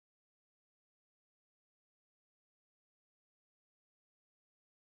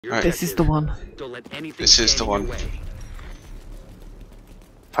Right. This is the one. This is the one.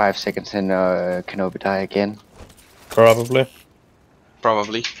 5 seconds and Kenobi die again. Probably.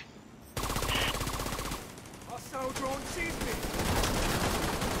 Probably.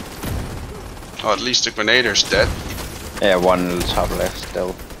 Oh, at least the Grenader's dead. Yeah, one top left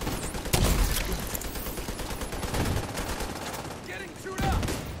still.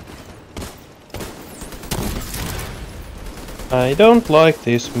 I don't like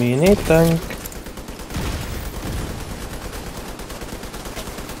this mini tank.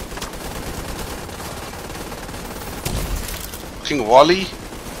 King Wally.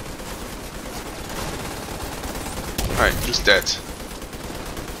 Alright, he's dead.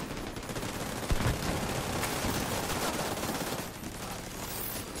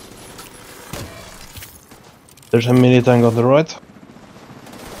 There's a mini tank on the right.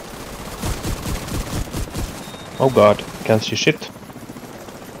 Oh god, can't see shit.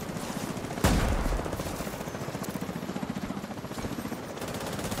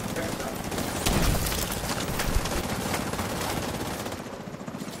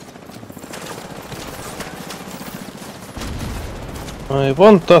 I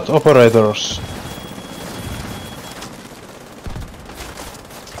want that operators.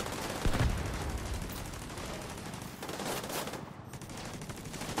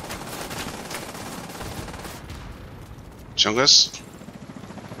 Chungus.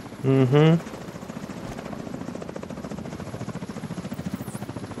 Mm-hmm.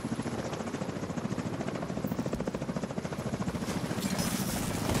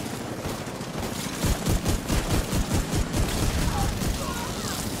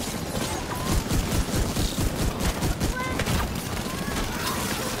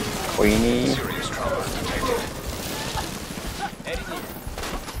 Queenie.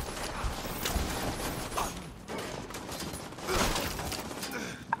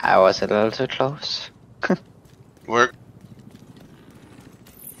 I was a little too close. Work.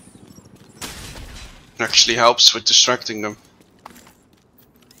 Actually helps with distracting them.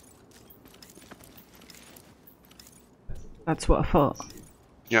 That's what I thought.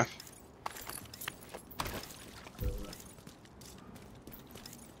 Yeah.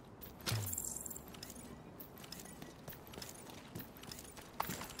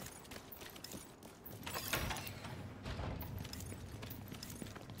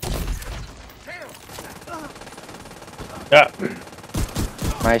 Yeah.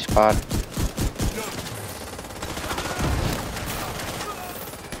 Nice spot.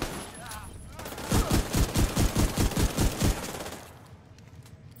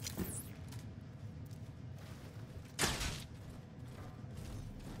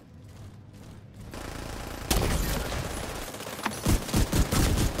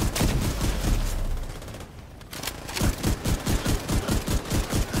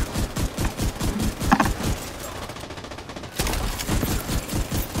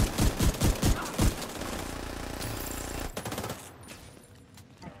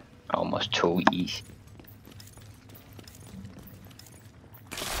 Almost too easy.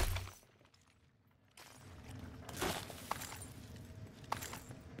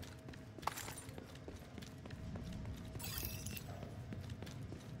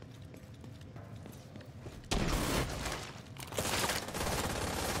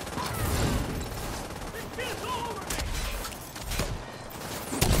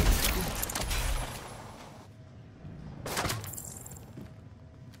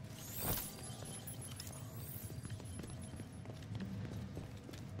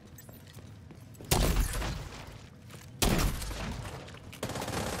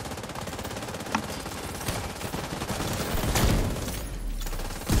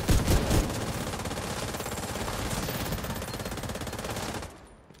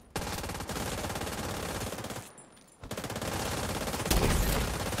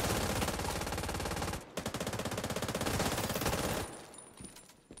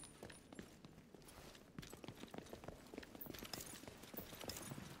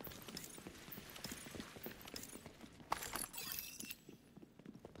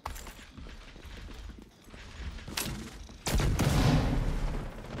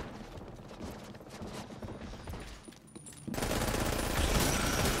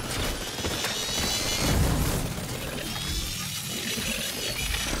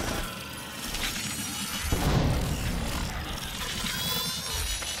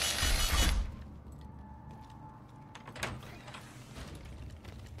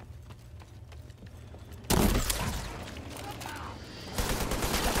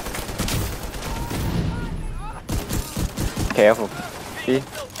 Careful. See?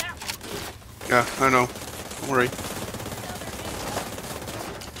 Yeah, I know. Don't worry.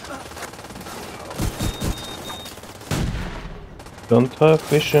 Don't have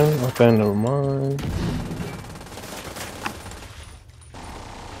vision. Okay, never mind.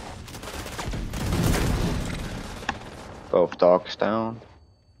 Both dogs down.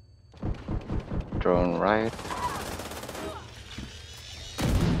 Drone right.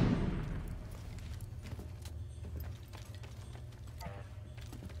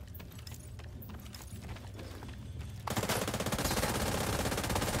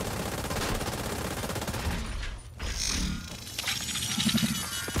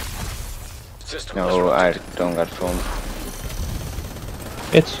 No, I don't got phone.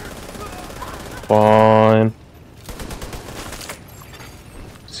 It's fine.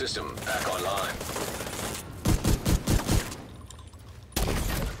 System back online.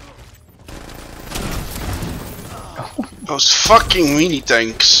 Those fucking mini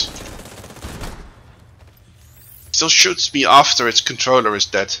tanks. Still shoots me after its controller is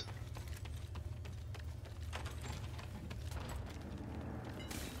dead.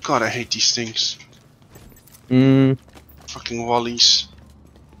 God, I hate these things. Fucking wallies.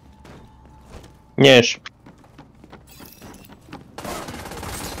 Yes.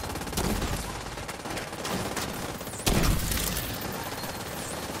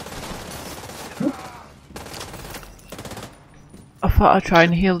 I thought I'd try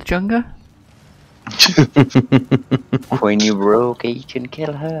and heal Junga. When you broke, you can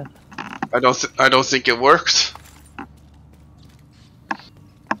kill her. I don't think it worked.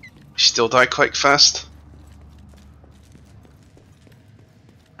 Still die quite fast.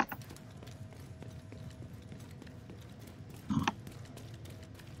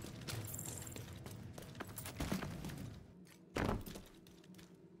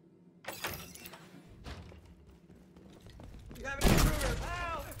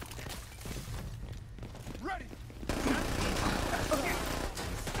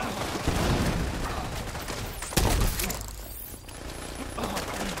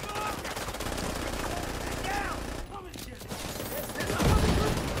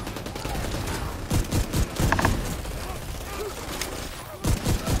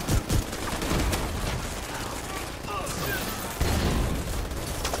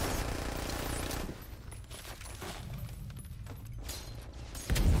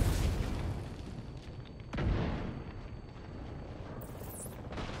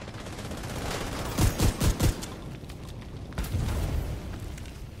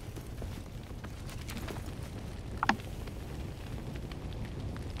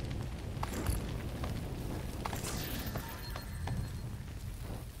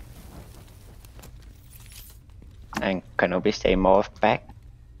 And Kenobi stay morphed back.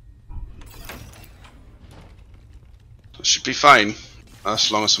 Should be fine,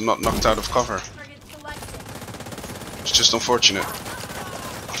 as long as I'm not knocked out of cover. It's just unfortunate.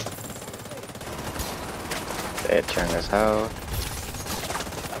 They're turning us out.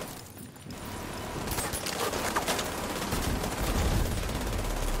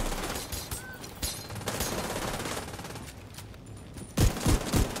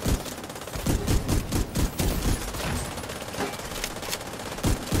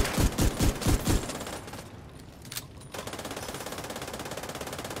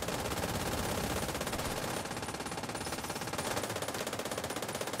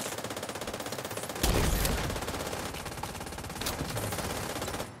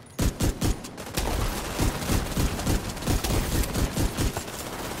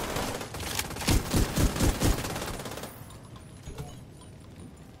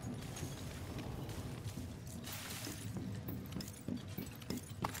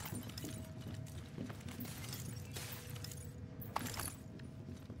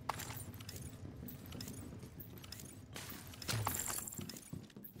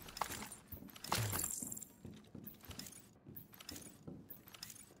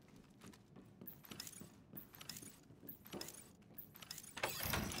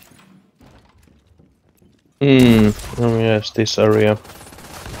 Oh yes, this area.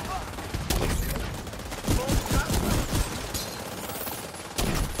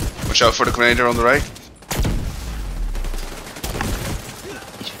 Watch out for the grenadier on the right.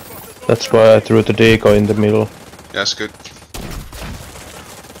 That's why I threw the decoy in the middle. Yeah, that's good.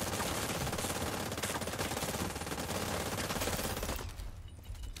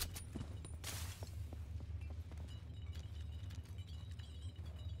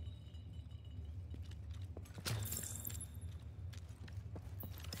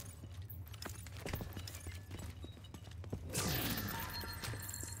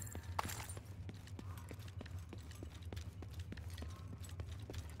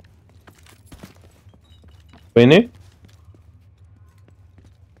 Queenie?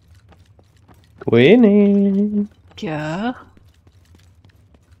 Queenie? Yeah.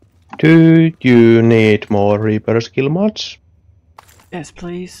 Do you need more Reaper skill mods? Yes,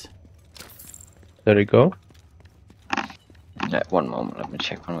 please. There you go. Yeah, one moment, let me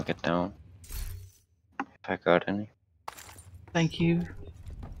check when we get down. If I got any. Thank you.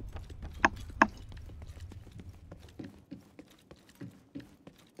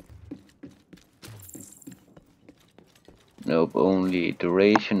 Nope, only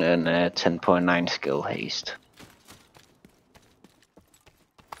duration and 10.9 skill haste.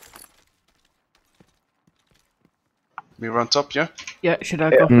 We run top, yeah? Yeah, should I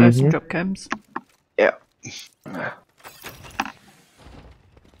go first and Mhm. drop chems? Yeah.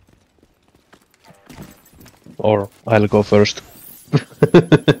 Or I'll go first.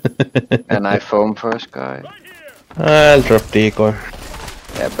 And I foam first, guy. I'll drop decoy.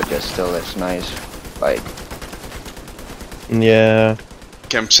 Yeah, but just still, it's nice. Like, Yeah,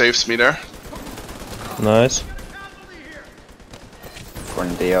 Camp saves me there. nice.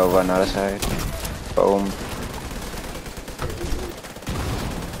 Grenadier over another side. Boom.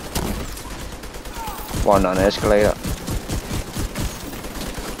 One on escalator.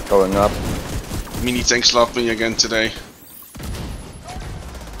 Going up. Mini tanks love me again today.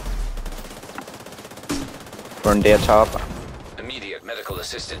 Grenadier top. Immediate medical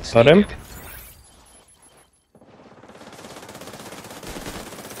assistance Got him. needed.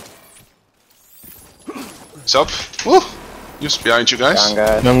 It's up. Woo! Just behind you guys. Down,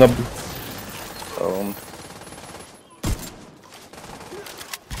 guys. Younger. Boom.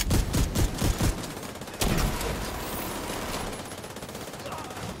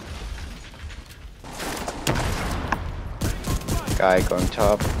 Guy going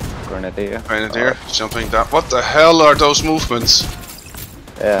top. Grenadier. Grenadier jumping down. What the hell are those movements?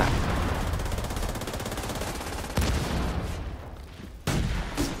 Yeah.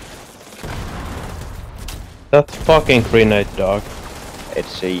 That fucking grenade dog.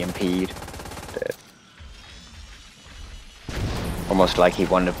 It's EMP'd. Almost like he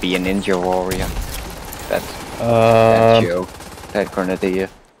wanted to be a ninja warrior. That joke. That Grenadier.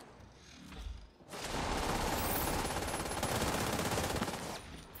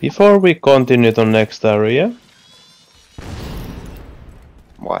 Before we continue to next area,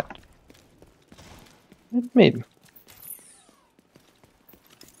 What? maybe.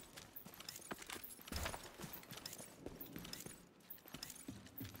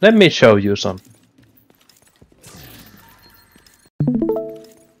 Let me show you some.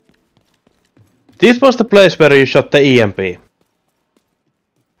 This was the place where you shot the EMP.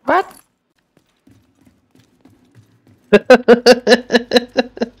 What?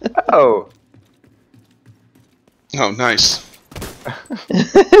 Oh. Oh, nice.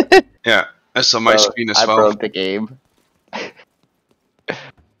 Yeah, that's on my Well, screen as I well. broke the game.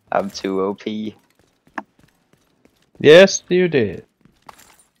 I'm too OP. Yes, you did.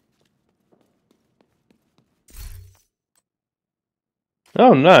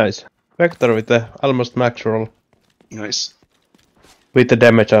 Oh, nice. Vector with the almost max roll. Nice. With the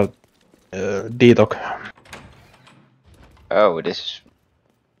damage out. Detox. Oh, this is...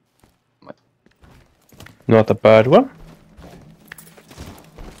 Not a bad one.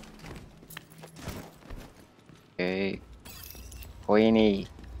 Okay. Queenie.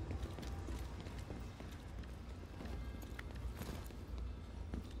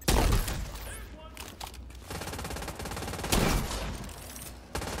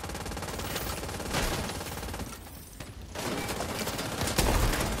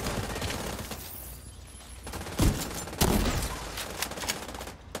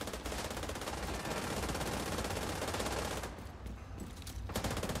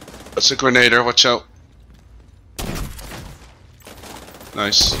 That's a grenader, watch out.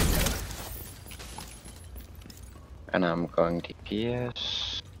 Nice. And I'm going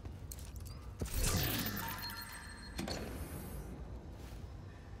DPS.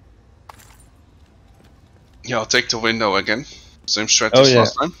 Yeah, I'll take the window again. Same strat Oh, as yeah.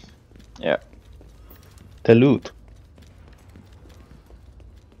 last time. Yeah. The loot.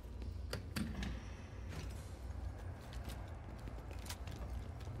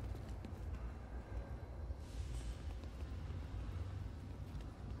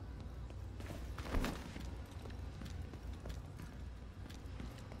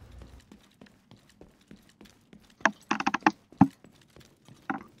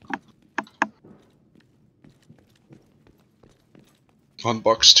 One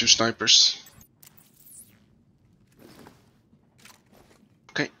box, two snipers.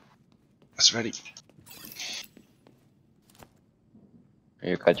 Okay, that's ready.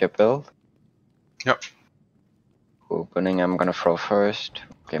 You got your build? Yep. Opening, I'm gonna throw first.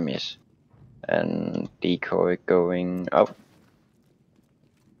 Give me a and decoy going up.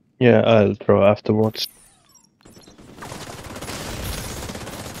 Yeah, I'll throw afterwards.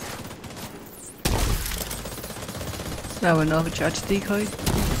 Now another charge decoy.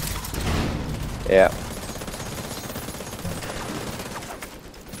 Yeah.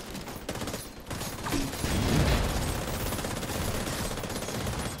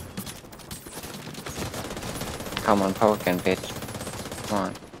 Come on, Pokémon bitch. Come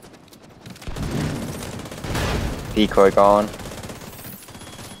on. Decoy gone.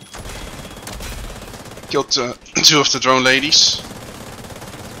 Killed 2 of the drone ladies.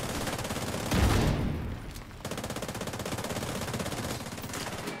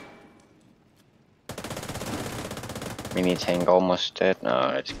 Mini tank almost dead. No,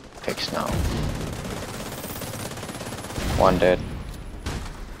 it's fixed now. One dead.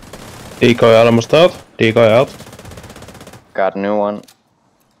 Decoy almost out. Decoy out. Got a new one.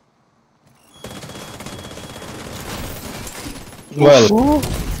 Well,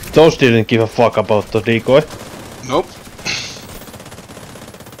 those didn't give a fuck about the decoy. Nope.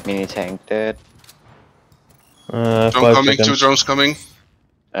 Mini tank dead. Drone 5 coming, 2 seconds. drones coming.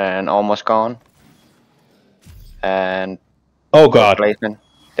 And almost gone. And Oh god. replacement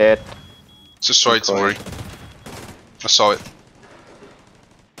dead. It's destroyed, don't worry. I saw it.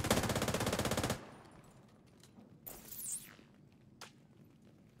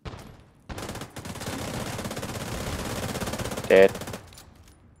 Dead.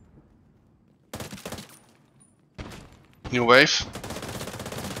 New wave.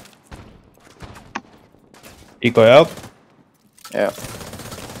 Decoy out. Yeah.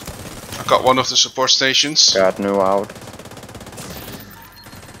 I got one of the support stations. Got new out.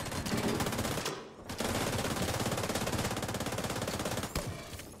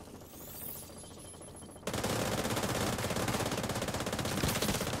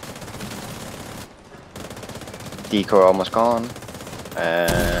 Decoy almost gone.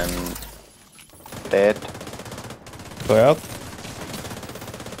 And dead. Decoy out.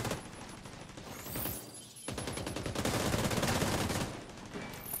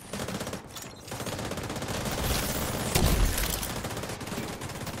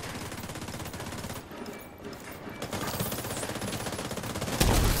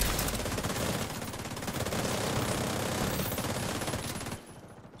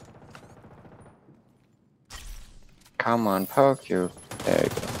 Come on, poke you. There you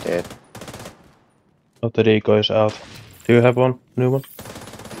go, dead. Not the decoy is out. Do you have one? New one?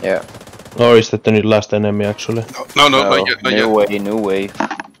 Yeah. Or is that the last enemy actually? No, not yet, not new yet. way, new way.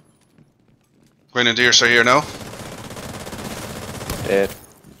 Grenadiers are here now. Dead.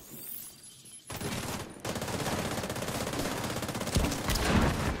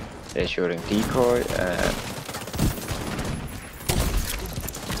 They're shooting decoy and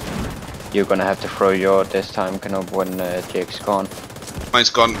you're gonna have to throw your this time, Kenob, when Jake's gone. Mine's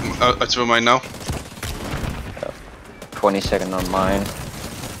gone. I threw mine now. 20 seconds on mine.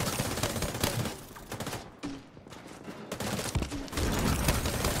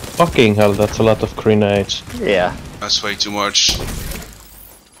 Fucking hell, that's a lot of grenades. Yeah. That's way too much.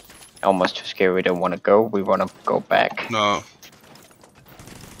 Almost too scary, we don't wanna go, we wanna go back. No.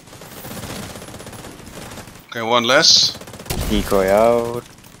 Okay, one less. Decoy out.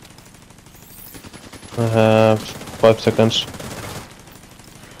 I have 5 seconds.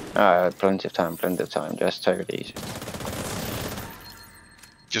 Plenty of time, just take it easy.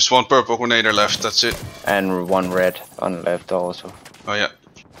 Just one purple grenadier left, that's it. And one red on left also. Oh yeah.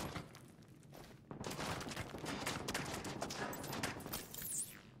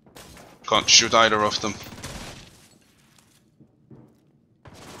 Can't shoot either of them.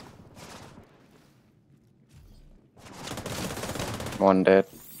 One dead.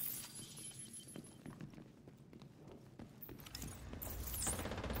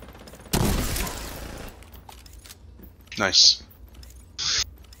 Nice.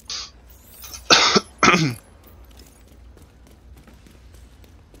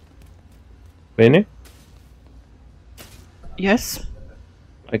 Vinny? Yes.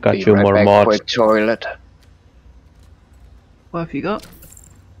 I got Be you right more back, mods. quick toilet. What have you got?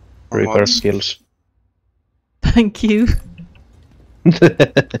 Reaper Mods. skills. Thank you.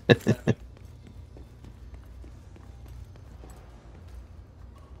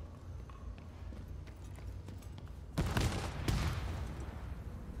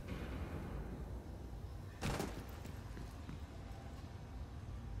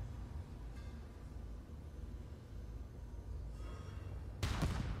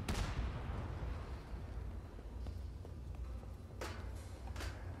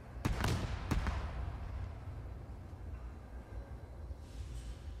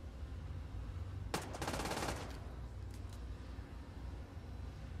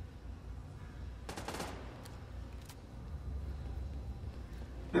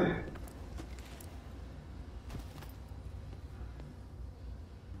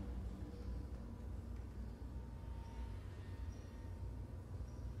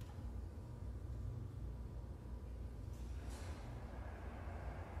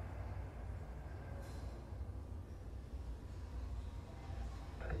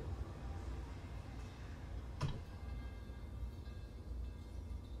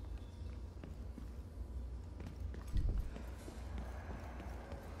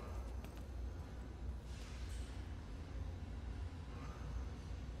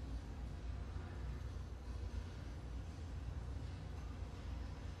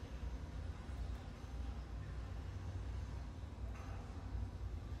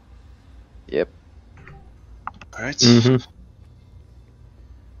 Yep. Alright. Mm-hmm.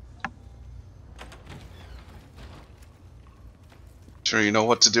 Sure you know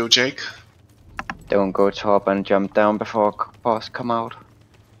what to do, Jake? Don't go top and jump down before boss come out.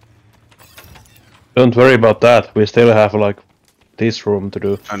 Don't worry about that. We still have like this room to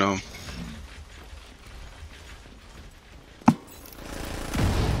do. I know.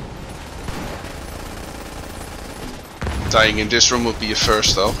 Dying in this room would be a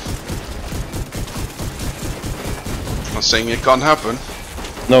first, though. Not saying it can't happen.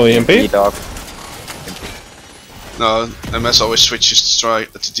 No EMP? E-dog. No, MS always switches to try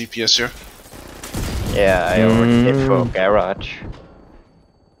at the DPS here. Yeah, I already did for garage.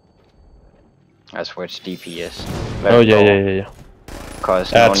 I switched DPS. Oh yeah.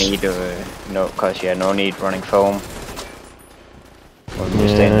 Cause That's- no need, no need running foam. When we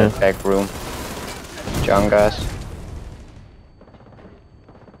stay in the back room. John gas.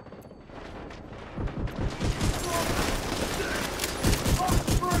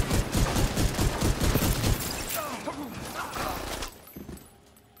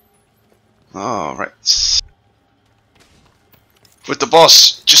 Alright. With the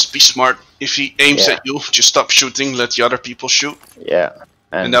boss, just be smart. If he aims Yeah. at you, just stop shooting, let the other people shoot. Yeah.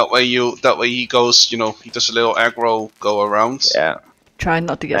 And that way he goes, you know, he does a little aggro go around. Yeah. Try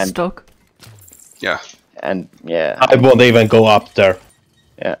not to get And- stuck. Yeah. And yeah. I won't even go up there.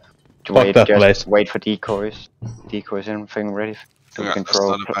 Yeah. Fuck that place. Wait for decoys. Decoys and everything ready. So we Yeah, can that's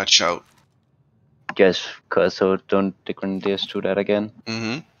throw. not a bad shout. Just cause so don't the grenadiers do that again.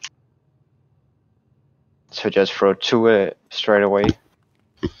 Mm-hmm. So just throw two straight away.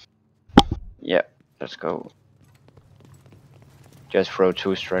 Yeah, let's go. Just throw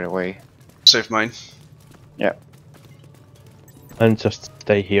two straight away. Save mine. Yeah. And just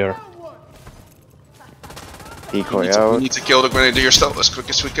stay here. Decoy We out. need to kill the grenadier still as quick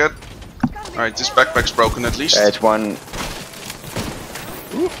as we can. Alright, this backpack's broken at least. It's one.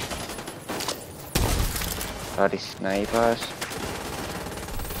 Bloody snipers.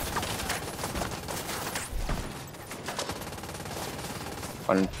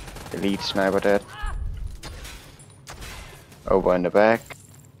 One elite sniper dead. Over in the back.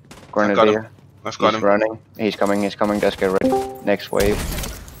 Grenadier. I've got He's him. running. He's coming. Just get ready. Next wave.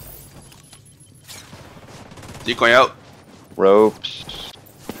 Decoy out. Ropes.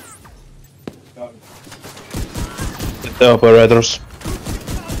 The operators.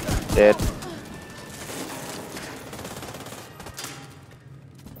 Dead.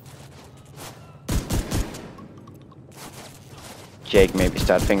 Jake, maybe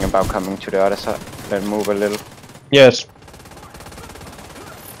start thinking about coming to the other side. Then move a little. Yes.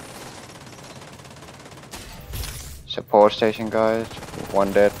 Support station, guys.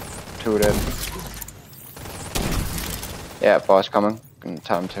 One dead. Two dead. Yeah, boss coming.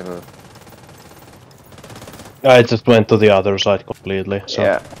 Time to. I just went to the other side completely. So.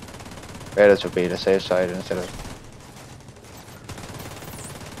 Yeah. Better to be the safe side instead of.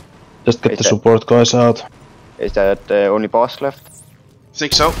 Just get Is the that- support guys out. Is that the only boss left?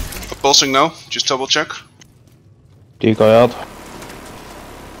 Think so. We're pulsing now. Just double check. Decoy out.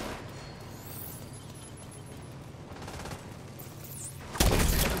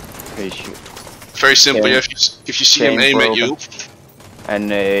 Please shoot. Very simple. Yeah. If you see him Chain aim at broken. you,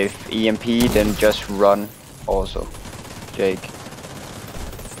 And if EMP, then just run. Also, Jake.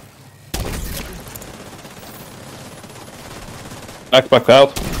 Backpack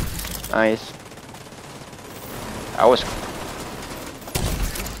out. Nice. I was.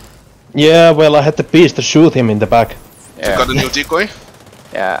 Yeah, well I had the beast to shoot him in the back. Yeah. got a new decoy.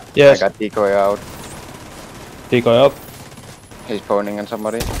 Yeah. Yes. I got decoy out. Decoy out. He's pointing at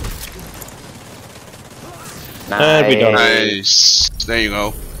somebody. And we done. Nice. There you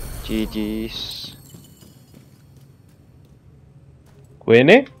go. GG's.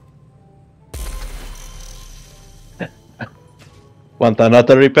 Queenie? Want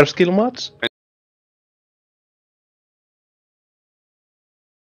another repair skill mods?